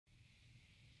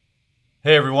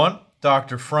Hey everyone,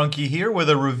 Dr. Frunkey here with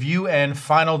a review and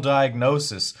final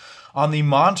diagnosis on the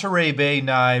Monterey Bay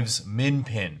Knives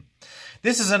Minpin.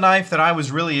 This is a knife that I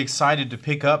was really excited to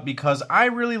pick up because I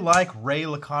really like Ray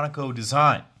Laconico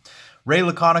design. Ray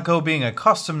Laconico being a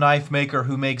custom knife maker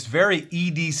who makes very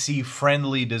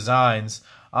EDC-friendly designs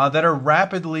that are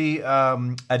rapidly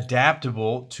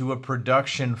adaptable to a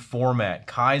production format.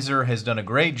 Kaiser has done a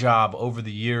great job over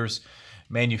the years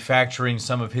manufacturing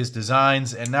some of his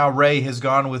designs, and now Ray has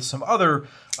gone with some other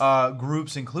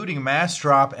groups, including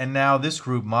Massdrop, and now this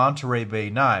group, Monterey Bay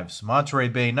Knives. Monterey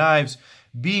Bay Knives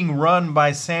being run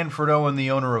by Sanford Owen,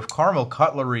 the owner of Carmel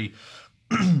Cutlery,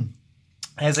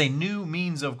 as a new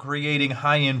means of creating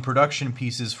high-end production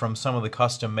pieces from some of the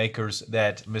custom makers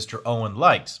that Mr. Owen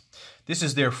likes. This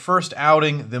is their first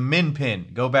outing, the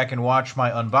Minpin. Go back and watch my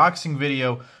unboxing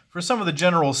video for some of the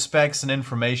general specs and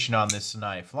information on this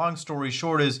knife. Long story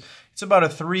short is, it's about a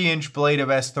 3-inch blade of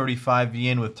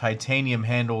S35VN with titanium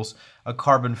handles, a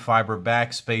carbon fiber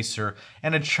backspacer,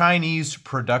 and a Chinese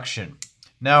production.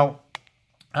 Now,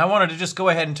 I wanted to just go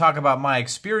ahead and talk about my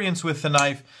experience with the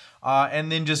knife,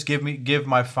 and then just give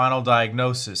my final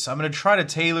diagnosis. I'm going to try to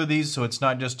tailor these so it's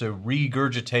not just a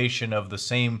regurgitation of the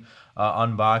same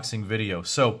unboxing video.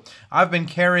 So I've been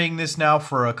carrying this now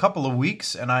for a couple of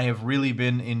weeks, and I have really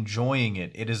been enjoying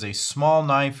it. It is a small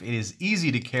knife, it is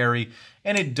easy to carry,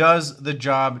 and it does the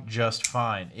job just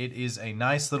fine. It is a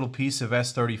nice little piece of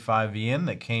S35VN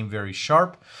that came very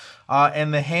sharp,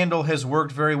 and the handle has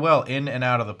worked very well in and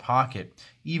out of the pocket.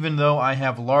 Even though I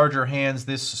have larger hands,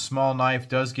 this small knife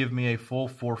does give me a full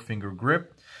 4-finger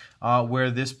grip,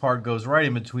 where this part goes right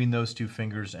in between those two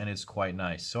fingers, and it's quite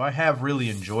nice. So I have really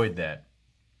enjoyed that.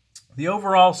 The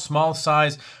overall small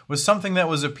size was something that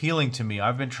was appealing to me.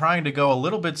 I've been trying to go a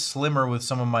little bit slimmer with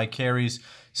some of my carries,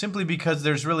 simply because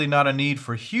there's really not a need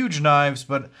for huge knives,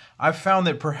 but I've found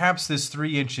that perhaps this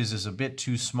 3 inches is a bit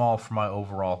too small for my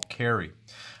overall carry.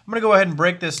 I'm going to go ahead and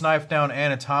break this knife down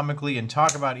anatomically and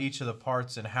talk about each of the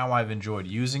parts and how I've enjoyed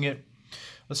using it.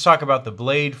 Let's talk about the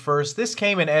blade first. This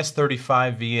came in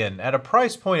S35VN. At a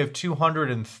price point of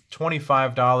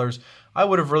 $225, I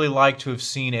would have really liked to have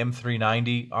seen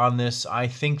M390 on this. I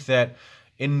think that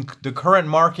in the current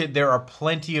market, there are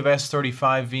plenty of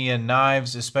S35VN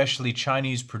knives, especially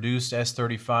Chinese-produced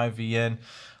S35VN.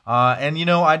 And, you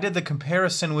know, I did the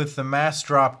comparison with the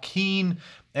Massdrop Keen,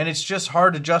 and it's just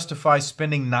hard to justify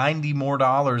spending $90 more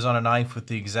on a knife with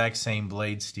the exact same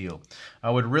blade steel. I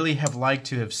would really have liked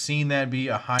to have seen that be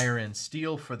a higher-end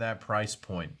steel for that price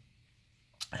point.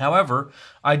 However,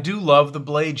 I do love the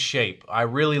blade shape. I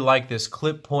really like this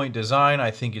clip point design.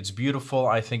 I think it's beautiful.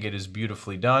 I think it is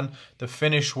beautifully done. The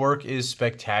finish work is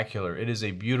spectacular. It is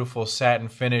a beautiful satin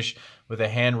finish with a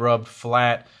hand-rubbed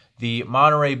flat. The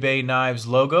Monterey Bay Knives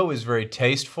logo is very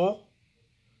tasteful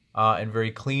and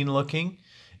very clean looking.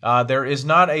 There is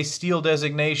not a steel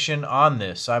designation on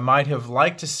this. I might have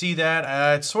liked to see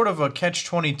that. It's sort of a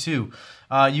catch-22.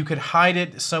 You could hide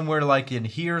it somewhere like in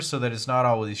here so that it's not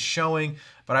always showing,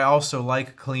 but I also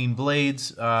like clean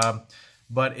blades.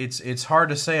 But it's hard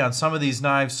to say. On some of these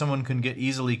knives, someone can get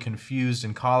easily confused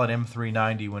and call it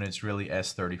M390 when it's really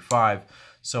S35.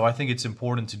 So I think it's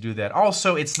important to do that.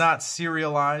 Also, it's not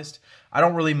serialized. I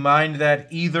don't really mind that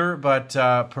either, but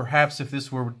perhaps if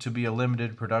this were to be a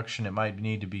limited production, it might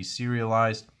need to be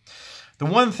serialized. The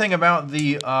one thing about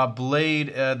the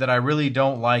blade that I really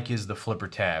don't like is the flipper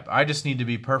tab. I just need to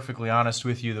be perfectly honest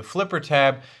with you. The flipper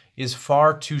tab is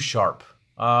far too sharp.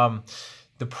 The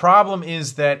problem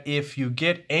is that if you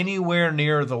get anywhere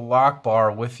near the lock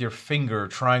bar with your finger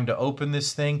trying to open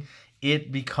this thing,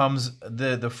 it becomes,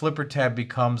 the flipper tab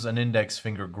becomes an index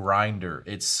finger grinder.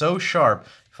 It's so sharp.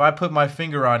 If I put my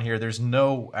finger on here, there's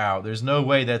no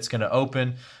way that's going to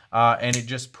open, and it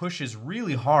just pushes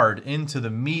really hard into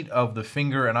the meat of the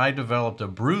finger, and I developed a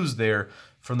bruise there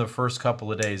from the first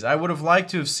couple of days. I would have liked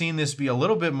to have seen this be a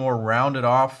little bit more rounded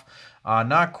off,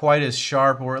 not quite as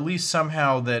sharp, or at least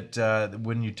somehow that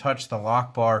when you touch the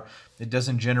lock bar, it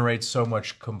doesn't generate so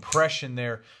much compression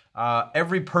there.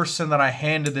 Every person that I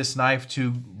handed this knife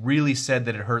to really said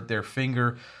that it hurt their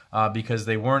finger because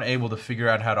they weren't able to figure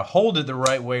out how to hold it the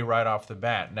right way right off the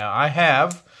bat. Now, I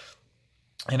have,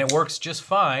 and it works just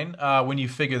fine when you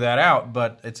figure that out,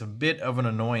 but it's a bit of an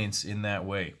annoyance in that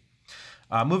way.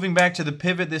 Moving back to the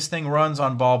pivot, this thing runs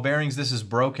on ball bearings. This is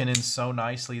broken in so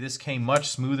nicely. This came much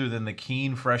smoother than the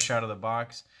Keen fresh out of the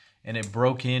box, and it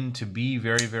broke in to be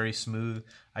very, very smooth.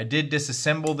 I did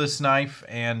disassemble this knife,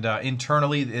 and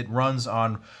internally it runs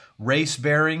on race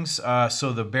bearings,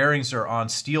 so the bearings are on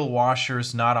steel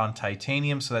washers, not on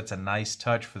titanium, so that's a nice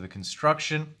touch for the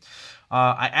construction.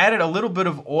 I added a little bit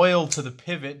of oil to the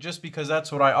pivot just because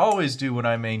that's what I always do when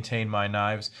I maintain my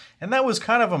knives. And that was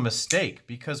kind of a mistake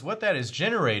because what that has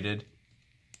generated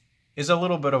is a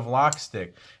little bit of lock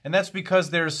stick. And that's because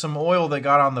there's some oil that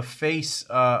got on the face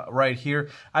right here.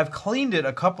 I've cleaned it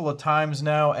a couple of times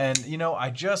now, and you know, I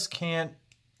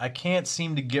can't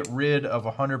seem to get rid of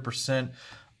 100%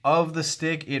 of the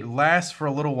stick. It lasts for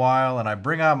a little while, and I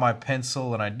bring out my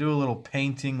pencil and I do a little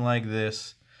painting like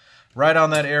this right on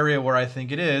that area where I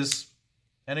think it is,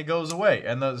 and it goes away.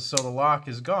 And so the lock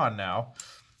is gone now.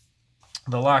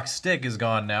 The lock stick is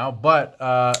gone now, but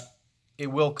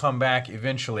it will come back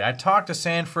eventually. I talked to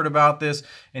Sanford about this,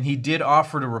 and he did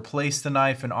offer to replace the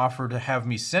knife and offer to have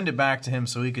me send it back to him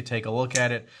so he could take a look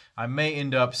at it. I may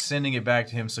end up sending it back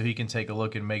to him so he can take a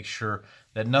look and make sure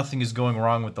that nothing is going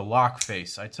wrong with the lock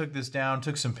face. I took this down,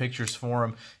 took some pictures for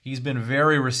him. He's been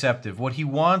very receptive. What he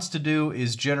wants to do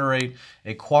is generate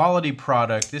a quality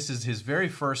product. This is his very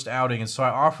first outing, and so I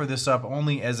offer this up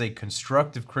only as a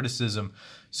constructive criticism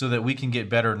so that we can get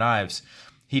better knives.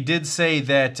 He did say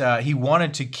that he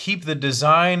wanted to keep the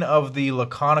design of the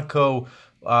Laconico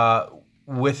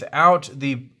without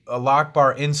the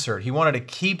lockbar insert. He wanted to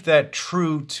keep that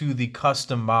true to the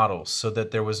custom models so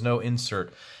that there was no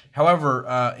insert.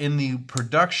 However, in the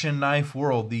production knife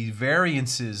world, the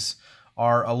variances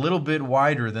are a little bit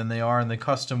wider than they are in the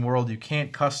custom world. You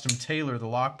can't custom tailor the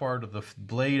lockbar to the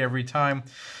blade every time.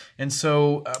 And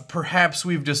so perhaps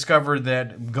we've discovered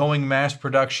that going mass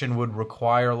production would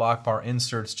require lockbar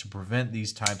inserts to prevent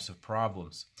these types of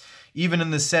problems. Even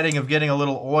in the setting of getting a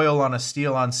little oil on a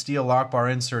steel-on-steel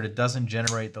lockbar insert, it doesn't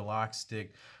generate the lock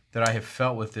stick that I have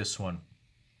felt with this one.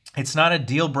 It's not a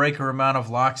deal-breaker amount of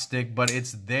lock stick, but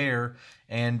it's there,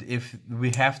 and if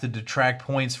we have to detract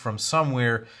points from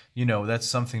somewhere, you know, that's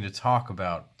something to talk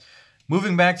about.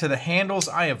 Moving back to the handles,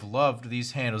 I have loved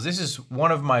these handles. This is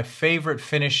one of my favorite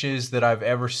finishes that I've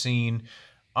ever seen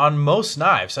on most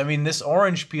knives. I mean, this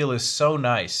orange peel is so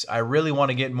nice. I really want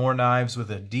to get more knives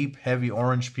with a deep, heavy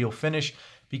orange peel finish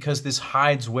because this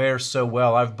hides wear so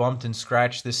well. I've bumped and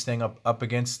scratched this thing up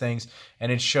against things,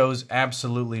 and it shows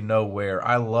absolutely no wear.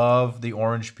 I love the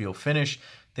orange peel finish.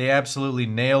 They absolutely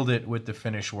nailed it with the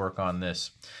finish work on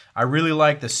this. I really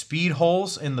like the speed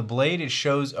holes in the blade. It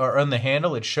shows, or on the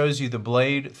handle, it shows you the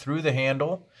blade through the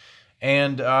handle.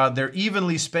 And they're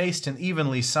evenly spaced and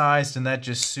evenly sized, and that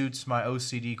just suits my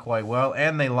OCD quite well.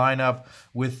 And they line up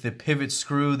with the pivot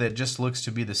screw that just looks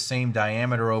to be the same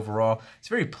diameter overall. It's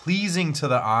very pleasing to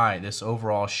the eye, this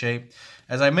overall shape.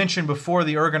 As I mentioned before,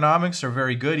 the ergonomics are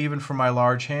very good, even for my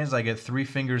large hands. I get 3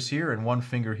 fingers here and 1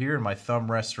 finger here, and my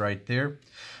thumb rests right there.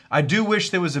 I do wish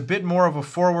there was a bit more of a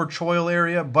forward choil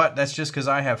area, but that's just because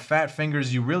I have fat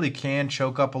fingers. You really can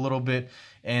choke up a little bit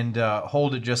and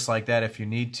hold it just like that if you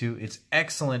need to. It's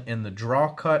excellent in the draw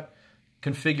cut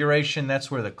configuration.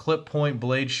 That's where the clip point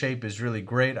blade shape is really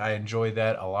great. I enjoy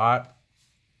that a lot.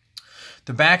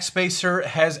 The back spacer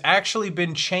has actually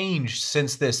been changed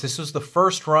since this. This was the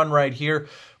first run right here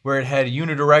where it had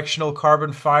unidirectional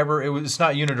carbon fiber. It's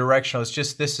not unidirectional, it's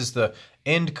just this is the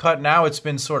end cut. Now it's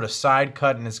been sort of side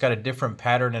cut, and it's got a different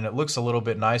pattern, and it looks a little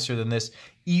bit nicer than this.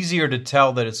 Easier to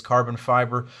tell that it's carbon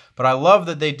fiber, but I love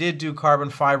that they did do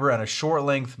carbon fiber and a short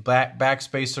length back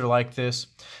spacer like this.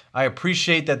 I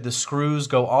appreciate that the screws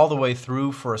go all the way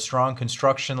through for a strong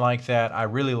construction like that. I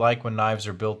really like when knives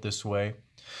are built this way.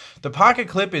 The pocket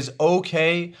clip is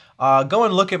okay. Go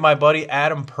and look at my buddy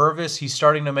Adam Purvis. He's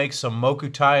starting to make some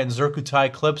Mokutai and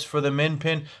Zirkutai clips for the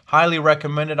Minpin. Highly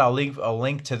recommended. I'll leave a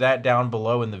link to that down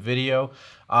below in the video.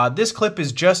 This clip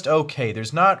is just okay.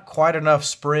 There's not quite enough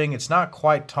spring. It's not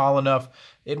quite tall enough.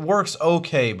 It works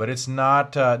okay, but it's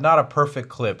not a perfect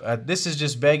clip. This is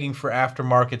just begging for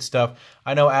aftermarket stuff.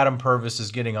 I know Adam Purvis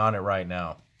is getting on it right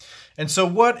now. And so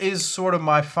what is sort of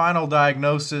my final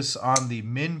diagnosis on the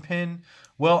Minpin?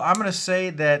 Well, I'm going to say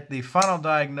that the final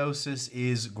diagnosis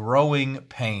is growing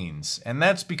pains, and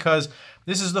that's because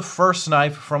this is the first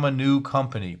knife from a new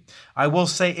company. I will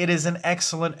say it is an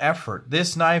excellent effort.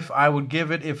 This knife, I would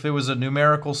give it, if there was a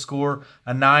numerical score,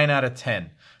 a 9 out of 10.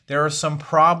 There are some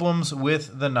problems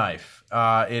with the knife.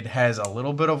 It has a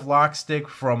little bit of lock stick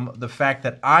from the fact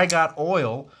that I got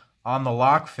oil on the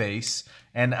lock face,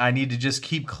 and I need to just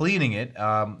keep cleaning it.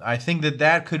 I think that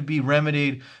that could be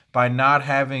remedied by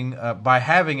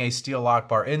having a steel lock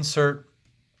bar insert.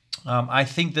 I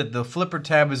think that the flipper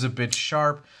tab is a bit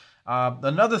sharp.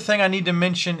 Another thing I need to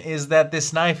mention is that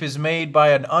this knife is made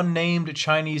by an unnamed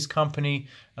Chinese company,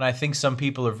 and I think some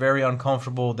people are very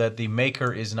uncomfortable that the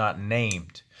maker is not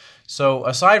named. So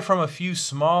aside from a few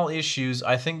small issues,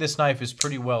 I think this knife is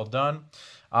pretty well done.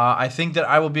 I think that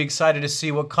I will be excited to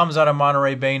see what comes out of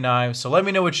Monterey Bay knives. So let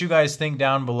me know what you guys think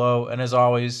down below. And as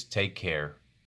always, take care.